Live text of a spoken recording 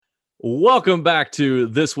Welcome back to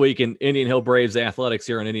This Week in Indian Hill Braves Athletics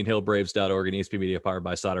here on IndianHillBraves.org and ESP Media powered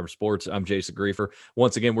by Sidearm Sports. I'm Jason Griefer.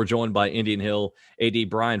 Once again, we're joined by Indian Hill AD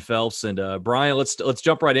Brian Phelps. And Brian, let's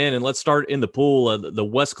jump right in and let's start in the pool. The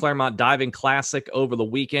West Claremont Diving Classic over the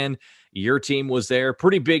weekend. Your team was there.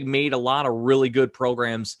 Pretty big meet. A lot of really good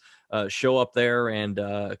programs show up there and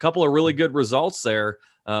a couple of really good results there,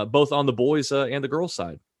 both on the boys and the girls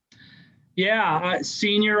side. Yeah,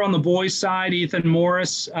 senior on the boys' side, Ethan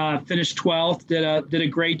Morris finished 12th. Did a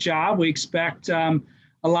great job. We expect a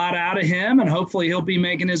lot out of him, and hopefully he'll be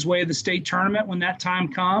making his way to the state tournament when that time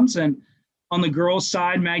comes. And on the girls'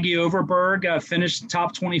 side, Maggie Overberg finished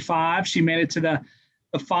top 25. She made it to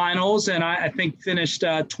the finals, and I think finished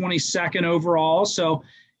 22nd overall. So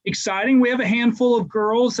exciting. We have a handful of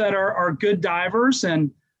girls that are good divers, and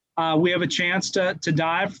we have a chance to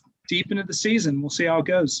dive deep into the season. We'll see how it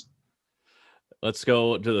goes. Let's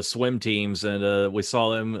go to the swim teams, and we saw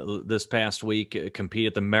them this past week compete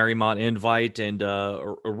at the Marymount Invite, and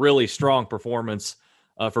a really strong performance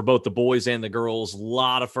for both the boys and the girls. A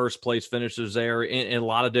lot of first-place finishers there in a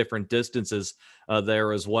lot of different distances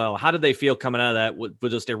there as well. How did they feel coming out of that with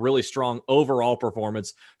just a really strong overall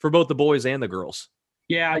performance for both the boys and the girls?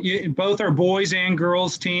 Yeah, both our boys and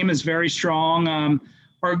girls team is very strong.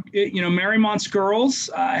 Marymount's girls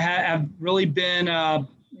have really been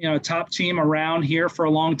top team around here for a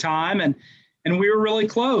long time, and we were really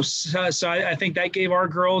close. So I think that gave our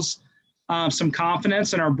girls some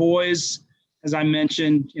confidence, and our boys, as I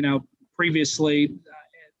mentioned, previously,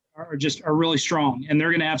 are really strong, and they're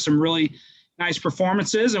going to have some really nice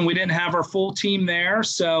performances. And we didn't have our full team there,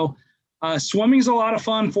 so swimming is a lot of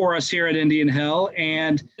fun for us here at Indian Hill,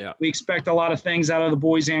 and we expect a lot of things out of the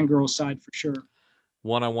boys and girls side for sure.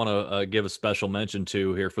 One I want to give a special mention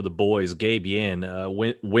to here for the boys, Gabe Yin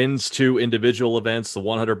wins 2 individual events, the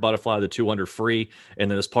 100 butterfly, the 200 free, and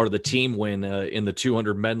then as part of the team win in the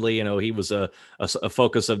 200 medley. He was a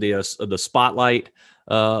focus of the spotlight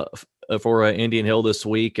for Indian Hill this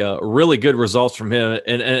week. Really good results from him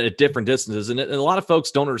and at different distances. And a lot of folks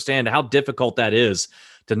don't understand how difficult that is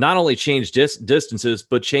to not only change distances,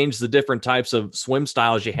 but change the different types of swim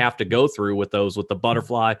styles you have to go through with the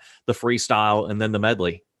butterfly, the freestyle, and then the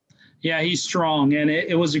medley. Yeah, he's strong, and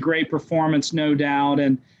it was a great performance, no doubt.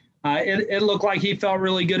 And it looked like he felt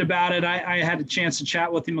really good about it. I had a chance to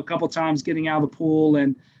chat with him a couple times getting out of the pool,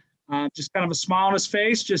 and just kind of a smile on his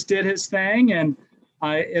face, just did his thing, and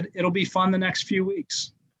it'll be fun the next few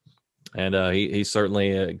weeks. And he's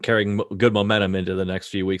certainly carrying good momentum into the next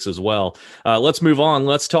few weeks as well. Let's move on.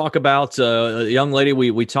 Let's talk about a young lady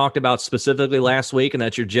we talked about specifically last week, and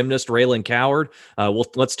that's your gymnast, Raylan Coward.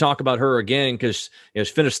 Let's talk about her again because she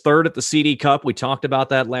finished 3rd at the CD Cup. We talked about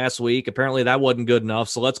that last week. Apparently that wasn't good enough,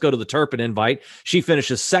 so let's go to the Turpin Invite. She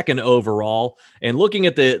finishes 2nd overall. And looking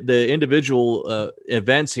at the individual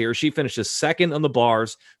events here, she finishes 2nd on the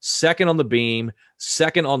bars, 2nd on the beam,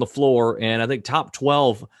 2nd on the floor, and I think top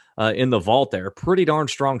 12 in the vault there. Pretty darn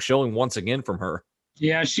strong showing once again from her.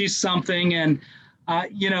 Yeah, she's something. And,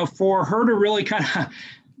 for her to really kind of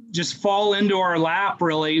just fall into our lap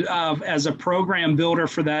really as a program builder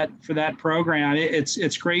for that program,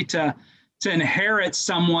 it's great to inherit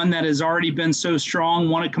someone that has already been so strong,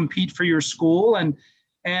 want to compete for your school. And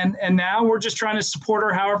now we're just trying to support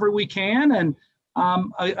her however we can. And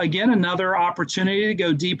again, another opportunity to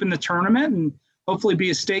go deep in the tournament and hopefully be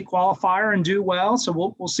a state qualifier and do well.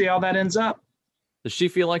 So we'll see how that ends up. Does she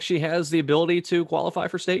feel like she has the ability to qualify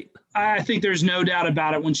for state? I think there's no doubt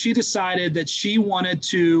about it. When she decided that she wanted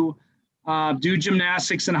to do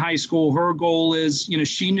gymnastics in high school, her goal is,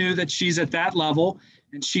 she knew that she's at that level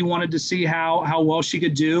and she wanted to see how well she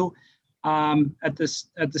could do at this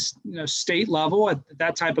state level at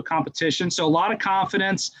that type of competition. So a lot of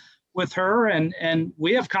confidence with her, and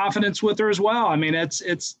we have confidence with her as well. I mean, it's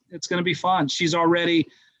going to be fun. She's already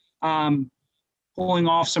pulling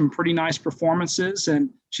off some pretty nice performances, and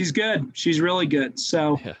she's good. She's really good.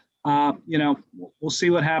 So, we'll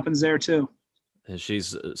see what happens there too. And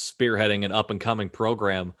she's spearheading an up-and-coming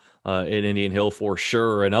program in Indian Hill for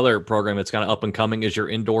sure. Another program that's kind of up-and-coming is your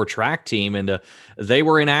indoor track team, and they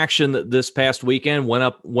were in action this past weekend,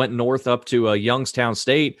 went north up to Youngstown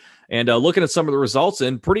State. And looking at some of the results,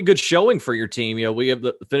 and pretty good showing for your team. We have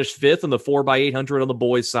finished 5th in the 4x800 on the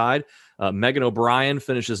boys' side. Megan O'Brien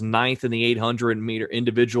finishes 9th in the 800-meter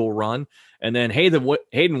individual run. And then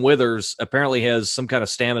Hayden Withers apparently has some kind of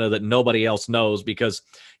stamina that nobody else knows because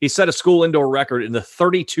he set a school indoor record in the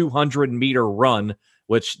 3,200-meter run,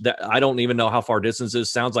 which I don't even know how far distance is.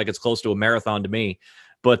 Sounds like it's close to a marathon to me.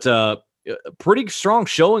 But pretty strong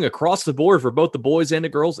showing across the board for both the boys and the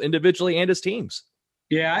girls individually and as teams.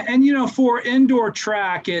 Yeah, and for indoor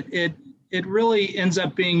track, it really ends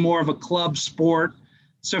up being more of a club sport.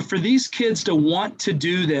 So for these kids to want to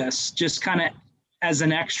do this, just kind of as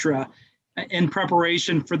an extra in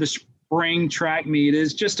preparation for the spring track meet,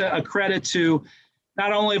 is just a credit to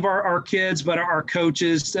not only of our kids but our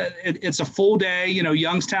coaches. It's a full day.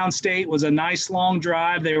 Youngstown State was a nice long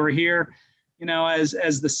drive. They were here,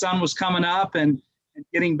 as the sun was coming up and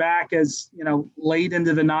getting back as late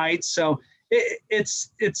into the night. So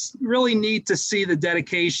it's really neat to see the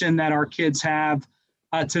dedication that our kids have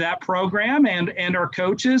to that program and our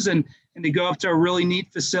coaches, and to go up to a really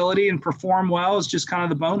neat facility and perform well is just kind of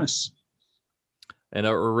the bonus. And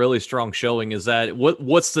a really strong showing. Is that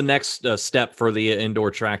what's the next step for the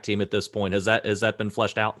indoor track team at this point? Has that been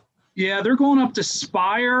fleshed out? Yeah, they're going up to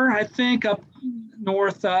Spire, I think, up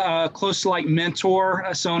north, close to like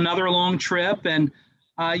Mentor. So another long trip. And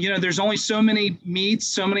there's only so many meets,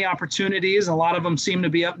 so many opportunities. A lot of them seem to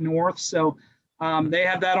be up north. So they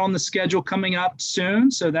have that on the schedule coming up soon.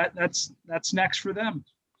 So that's next for them.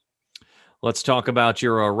 Let's talk about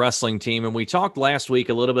your wrestling team. And we talked last week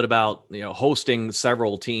a little bit about hosting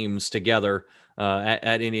several teams together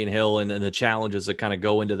at Indian Hill and the challenges that kind of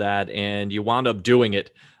go into that. And you wound up doing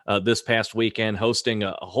it this past weekend, hosting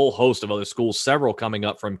a whole host of other schools, several coming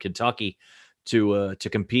up from Kentucky to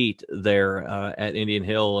compete there at Indian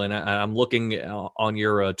Hill. And I'm looking on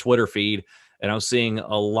your Twitter feed, and I'm seeing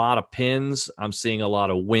a lot of pins. I'm seeing a lot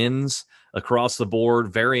of wins across the board,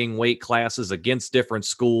 varying weight classes against different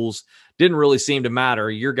schools. Didn't really seem to matter.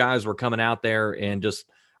 Your guys were coming out there and just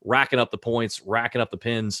racking up the points, racking up the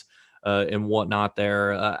pins and whatnot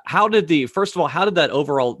there. How did that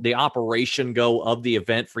overall, the operation go of the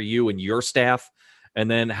event for you and your staff? And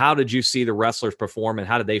then how did you see the wrestlers perform, and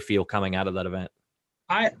how did they feel coming out of that event?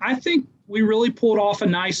 I think we really pulled off a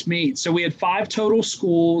nice meet. So we had 5 total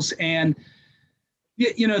schools, and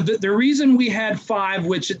the reason we had 5,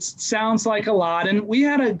 which it sounds like a lot, and we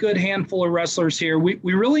had a good handful of wrestlers here, we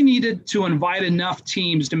really needed to invite enough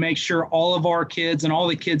teams to make sure all of our kids and all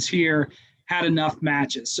the kids here had enough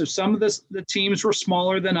matches. So some of the teams were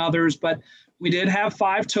smaller than others, but we did have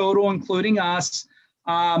 5 total, including us.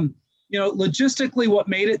 Logistically, what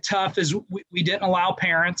made it tough is we didn't allow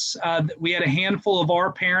parents. We had a handful of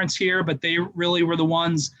our parents here, but they really were the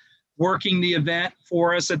ones working the event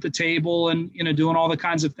for us at the table and, doing all the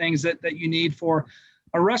kinds of things that you need for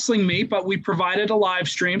a wrestling meet. But we provided a live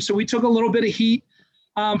stream. So we took a little bit of heat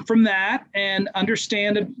from that, and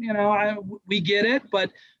understand, we get it.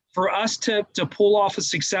 But for us to pull off a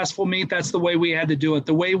successful meet, that's the way we had to do it.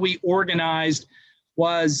 The way we organized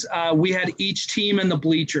was we had each team in the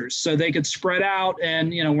bleachers so they could spread out, and,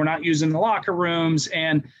 we're not using the locker rooms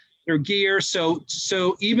and their gear. So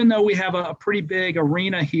even though we have a pretty big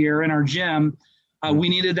arena here in our gym, we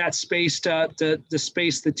needed that space to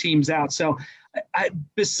space the teams out. So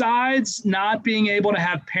besides not being able to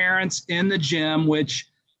have parents in the gym, which,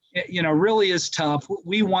 really is tough,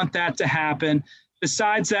 we want that to happen.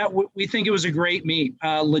 Besides that, we think it was a great meet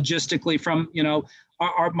logistically from,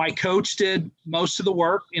 my coach did most of the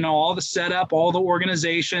work, all the setup, all the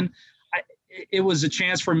organization. It was a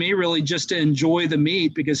chance for me really just to enjoy the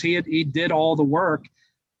meet because he did all the work.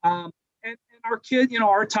 And our kid,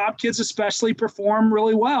 our top kids especially perform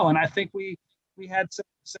really well. And I think we had some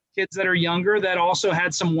kids that are younger that also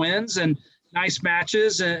had some wins and nice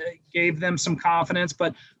matches and gave them some confidence.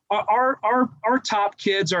 But our top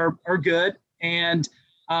kids are good, and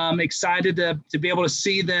excited to be able to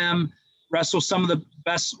see them wrestle some of the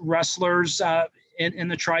best wrestlers in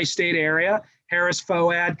the tri-state area. Harris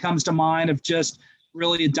Foad comes to mind of just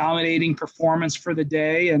really a dominating performance for the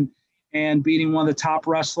day and beating one of the top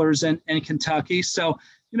wrestlers in Kentucky. So,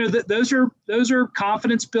 those are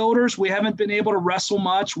confidence builders. We haven't been able to wrestle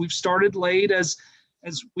much. We've started late, as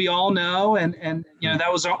we all know, and that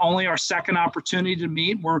was only our second opportunity to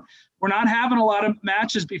meet. We're not having a lot of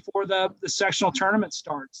matches before the sectional tournament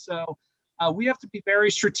starts. So we have to be very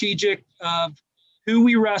strategic of who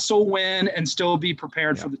we wrestle, when, and still be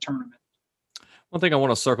prepared for the tournament. One thing I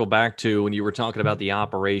want to circle back to when you were talking about the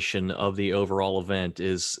operation of the overall event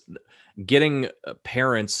is getting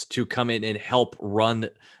parents to come in and help run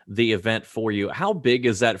the event for you. How big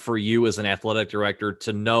is that for you as an athletic director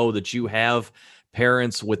to know that you have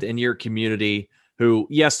parents within your community who,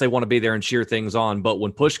 yes, they want to be there and cheer things on, but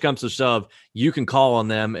when push comes to shove, you can call on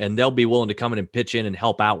them and they'll be willing to come in and pitch in and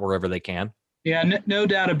help out wherever they can? Yeah, no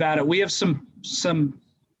doubt about it. We have some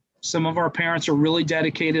of our parents are really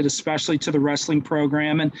dedicated, especially to the wrestling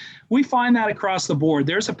program. And we find that across the board.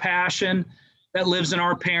 There's a passion that lives in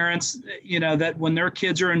our parents, that when their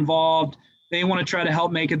kids are involved, they want to try to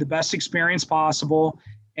help make it the best experience possible.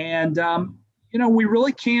 And, we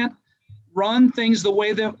really can't run things the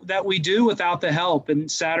way that we do without the help. And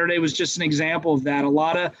Saturday was just an example of that. A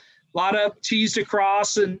lot of T's to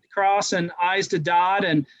cross and I's to dot.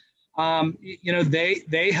 And,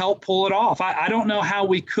 they help pull it off. I don't know how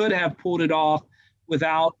we could have pulled it off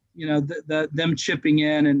without, them chipping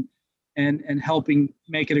in and helping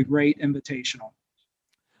make it a great invitational.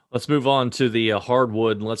 Let's move on to the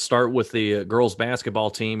hardwood, and let's start with the girls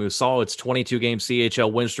basketball team, who saw its 22-game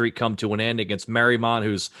CHL win streak come to an end against Marymount,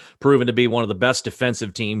 who's proven to be one of the best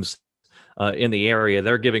defensive teams in the area.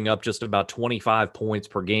 They're giving up just about 25 points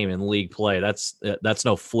per game in league play. That's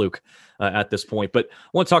no fluke at this point. But I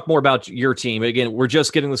want to talk more about your team. Again, we're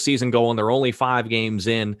just getting the season going. They're only 5 games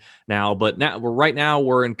in now, but right now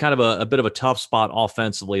we're in kind of a bit of a tough spot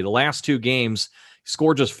offensively. The last 2 games,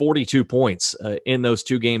 scored just 42 points in those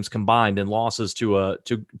 2 games combined, and losses to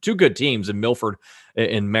two good teams in Milford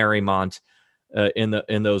and Marymount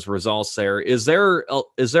in those results. Is there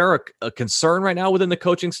a concern right now within the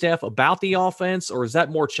coaching staff about the offense, or is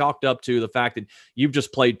that more chalked up to the fact that you've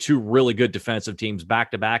just played 2 really good defensive teams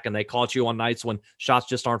back to back, and they caught you on nights when shots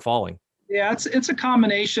just aren't falling? Yeah, it's a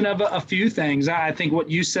combination of a few things. I think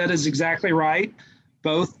what you said is exactly right.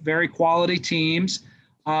 Both very quality teams.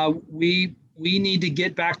 We need to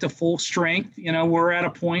get back to full strength. We're at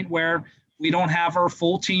a point where we don't have our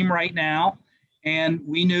full team right now. And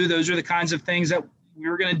we knew those are the kinds of things that we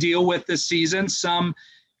were going to deal with this season. Some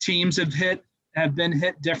teams have been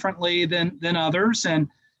hit differently than others. And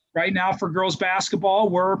right now for girls basketball,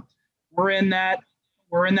 we're in that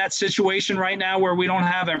situation right now where we don't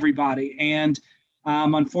have everybody. And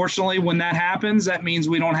unfortunately, when that happens, that means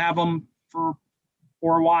we don't have them for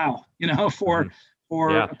a while, for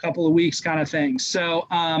a couple of weeks kind of thing. So,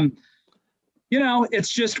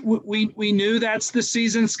 it's just we knew that's the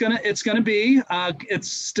season it's gonna be. It's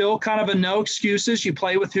still kind of a no excuses. You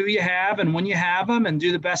play with who you have and when you have them, and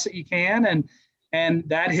do the best that you can. And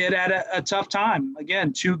that hit at a tough time.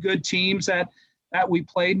 Again, 2 good teams that we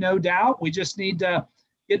played, no doubt. We just need to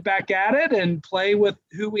get back at it and play with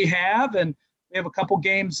who we have. And we have a couple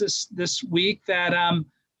games this week that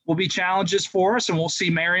will be challenges for us, and we'll see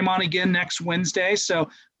Marymount again next Wednesday. So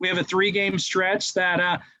we have a 3-game stretch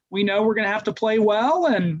that we know we're going to have to play well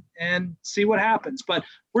and see what happens. But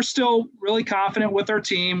we're still really confident with our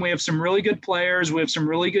team. We have some really good players. We have some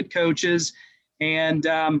really good coaches, and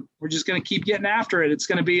we're just going to keep getting after it. It's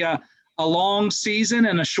going to be a long season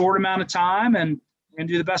in a short amount of time, and we're going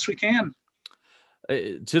to do the best we can.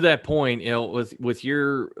 To that point, with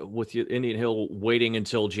your Indian Hill waiting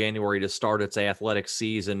until January to start its athletic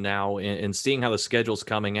season now, and seeing how the schedule's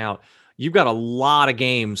coming out, you've got a lot of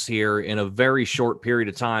games here in a very short period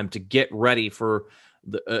of time to get ready for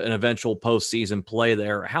an eventual postseason play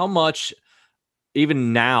there. How much,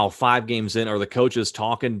 even now, 5 games in, are the coaches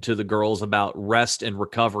talking to the girls about rest and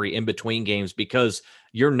recovery in between games? Because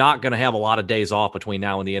you're not going to have a lot of days off between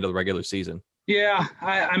now and the end of the regular season. Yeah,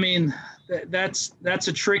 I mean, that's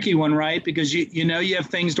a tricky one, right? Because you have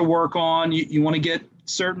things to work on. You want to get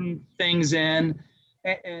certain things in,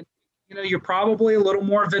 and you're probably a little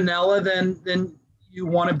more vanilla than you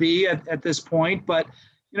want to be at this point. But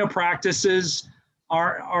practices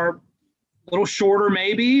are a little shorter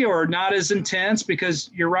maybe, or not as intense,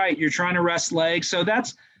 because you're right, you're trying to rest legs. So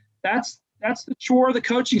that's the chore of the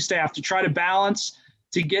coaching staff, to try to balance,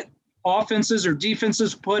 to get offenses or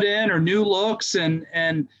defenses put in, or new looks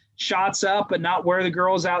and shots up, but not wear the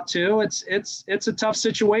girls out too. It's a tough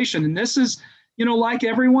situation. And this is, like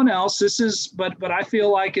everyone else, but I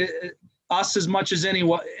feel like us as much as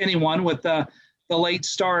anyone with the late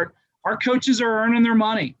start, our coaches are earning their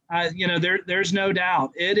money. There's no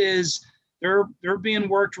doubt. It is, they're being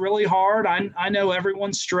worked really hard. I know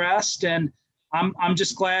everyone's stressed, and I'm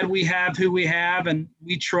just glad we have who we have, and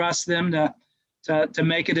we trust them to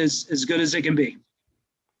make it as good as it can be.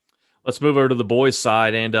 Let's move over to the boys'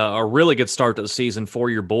 side, and a really good start to the season for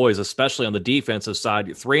your boys, especially on the defensive side.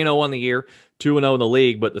 You're 3-0 on the year, 2-0 in the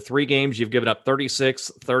league, but the 3 games you've given up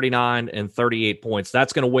 36, 39, and 38 points.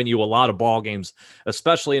 That's going to win you a lot of ball games,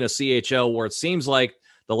 especially in a CHL where it seems like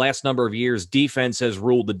the last number of years defense has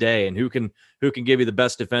ruled the day, and who can give you the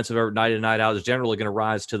best defensive effort night in, night out is generally going to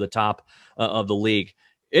rise to the top of the league.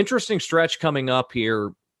 Interesting stretch coming up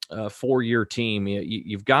here for your team.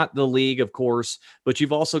 You've got the league, of course, but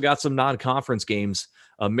you've also got some non-conference games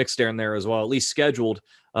mixed in there as well, at least scheduled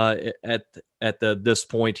at this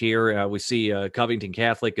point here. We see Covington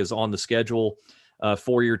Catholic is on the schedule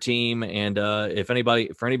for your team. And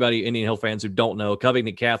for anybody Indian Hill fans who don't know,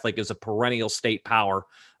 Covington Catholic is a perennial state power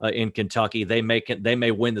in Kentucky. They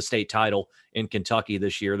may win the state title in Kentucky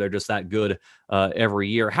this year. They're just that good every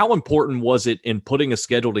year. How important was it in putting a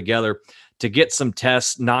schedule together to get some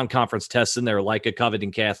tests, non-conference tests in there, like a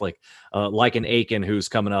Covington Catholic, like an Aiken who's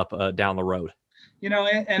coming up down the road?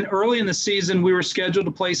 And early in the season, we were scheduled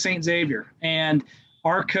to play St. Xavier, and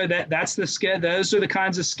that's the schedule. Those are the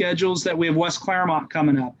kinds of schedules that we have. West Claremont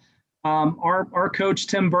coming up. Our coach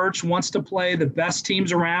Tim Birch wants to play the best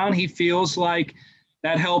teams around. He feels like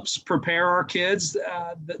that helps prepare our kids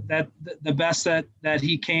the best that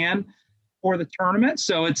he can for the tournament.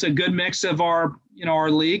 So it's a good mix of our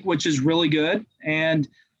league, which is really good. And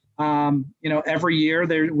every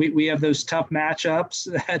year we have those tough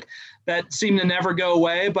matchups that seem to never go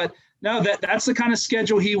away. But no, that's the kind of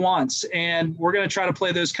schedule he wants. And we're going to try to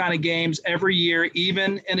play those kind of games every year,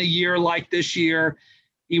 even in a year like this year.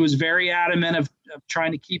 He was very adamant of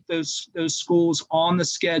trying to keep those schools on the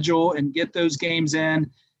schedule and get those games in,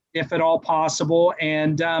 if at all possible.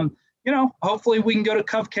 And, hopefully we can go to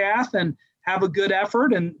CovCath and have a good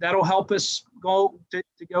effort, and that'll help us go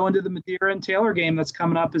into the Madeira and Taylor game that's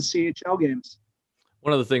coming up as CHL games.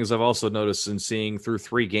 One of the things I've also noticed in seeing through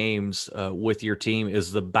 3 games with your team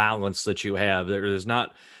is the balance that you have. There's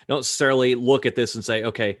not necessarily look at this and say,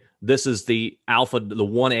 okay, this is the alpha, the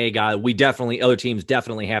 1A guy. Other teams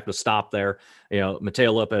definitely have to stop there.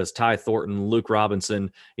 Mateo Lopez, Ty Thornton, Luke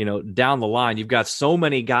Robinson, down the line, you've got so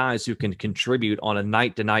many guys who can contribute on a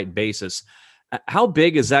night-to-night basis. How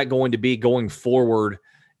big is that going to be going forward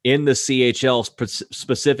in the CHL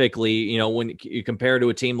specifically, when you compare to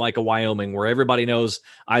a team like a Wyoming, where everybody knows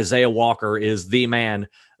Isaiah Walker is the man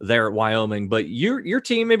there at Wyoming, but your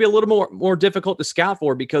team may be a little more difficult to scout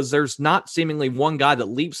for because there's not seemingly one guy that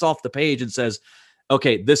leaps off the page and says,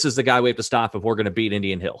 okay, this is the guy we have to stop if we're going to beat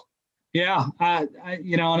Indian Hill. Yeah.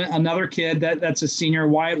 Another kid that's a senior,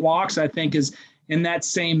 Wyatt Walks, I think is in that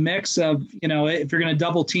same mix of, if you're going to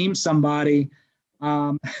double team somebody,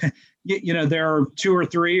 there are 2 or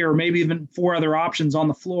 3 or maybe even 4 other options on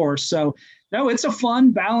the floor. So no, it's a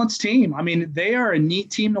fun, balanced team. I mean, they are a neat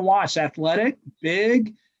team to watch. Athletic,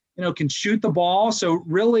 big, can shoot the ball. So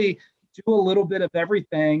really do a little bit of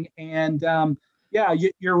everything. And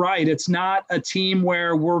you're right. It's not a team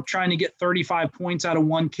where we're trying to get 35 points out of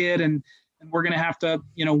one kid and we're going to have to,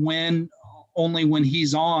 win only when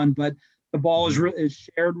he's on. But the ball is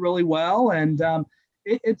shared really well. And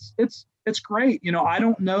it's great. I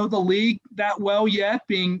don't know the league that well yet,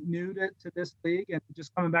 being new to this league and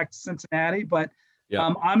just coming back to Cincinnati, but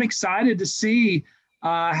I'm excited to see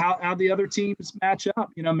how the other teams match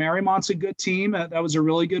up. Mariemont's a good team. That was a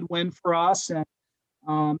really good win for us. And,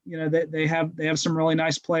 they have some really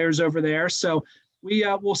nice players over there. So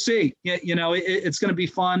we'll see. It's going to be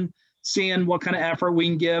fun seeing what kind of effort we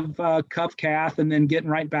can give CovCath and then getting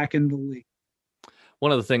right back into the league.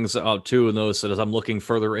 One of the things, too, and notice that as I'm looking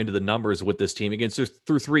further into the numbers with this team, again, so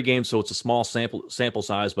through 3 games, so it's a small sample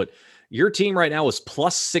size, but your team right now is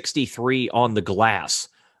plus 63 on the glass.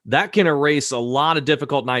 That can erase a lot of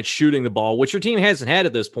difficult nights shooting the ball, which your team hasn't had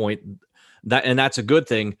at this point, and that's a good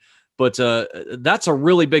thing. But that's a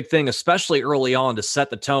really big thing, especially early on, to set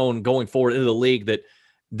the tone going forward into the league, that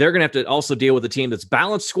they're going to have to also deal with a team that's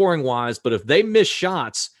balanced scoring-wise, but if they miss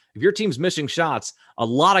shots, if your team's missing shots, a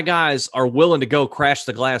lot of guys are willing to go crash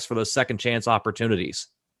the glass for those second chance opportunities.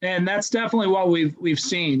 And that's definitely what we've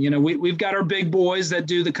seen. We've got our big boys that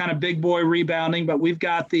do the kind of big boy rebounding, but we've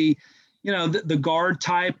got the guard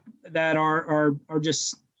type that are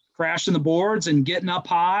just crashing the boards and getting up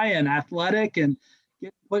high and athletic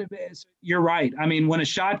you're right. I mean, when a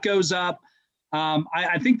shot goes up,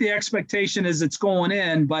 I think the expectation is it's going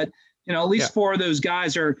in, but at least 4 of those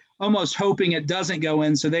guys are almost hoping it doesn't go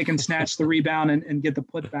in so they can snatch the rebound and get the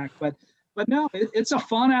putback. But no, it's a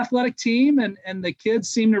fun athletic team, and the kids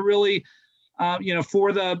seem to really,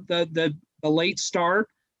 for the late start,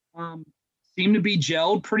 seem to be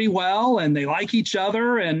gelled pretty well, and they like each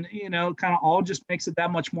other, and kind of all just makes it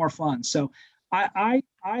that much more fun. So I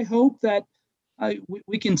hope that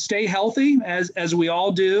we can stay healthy as we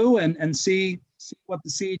all do, and see what the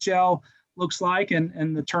CHL looks like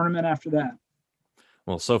and the tournament after that.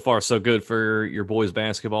 Well, so far so good for your boys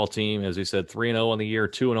basketball team. As you said, 3-0 on the year,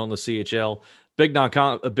 2-0 on the CHL. Big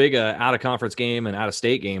out of conference game and out of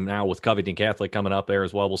state game now with Covington Catholic coming up there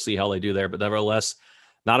as well. We'll see how they do there, but nevertheless,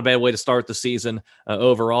 not a bad way to start the season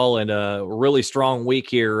overall, and a really strong week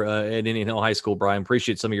here at Indian Hill High School. Brian,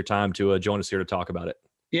 appreciate some of your time to join us here to talk about it.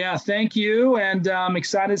 Yeah, thank you, and I'm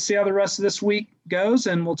excited to see how the rest of this week goes,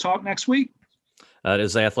 and we'll talk next week. That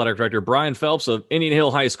is Athletic Director Brian Phelps of Indian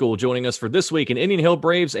Hill High School joining us for This Week in Indian Hill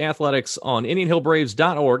Braves Athletics on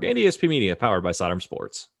IndianHillBraves.org and ESP Media, powered by Sidearm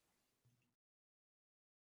Sports.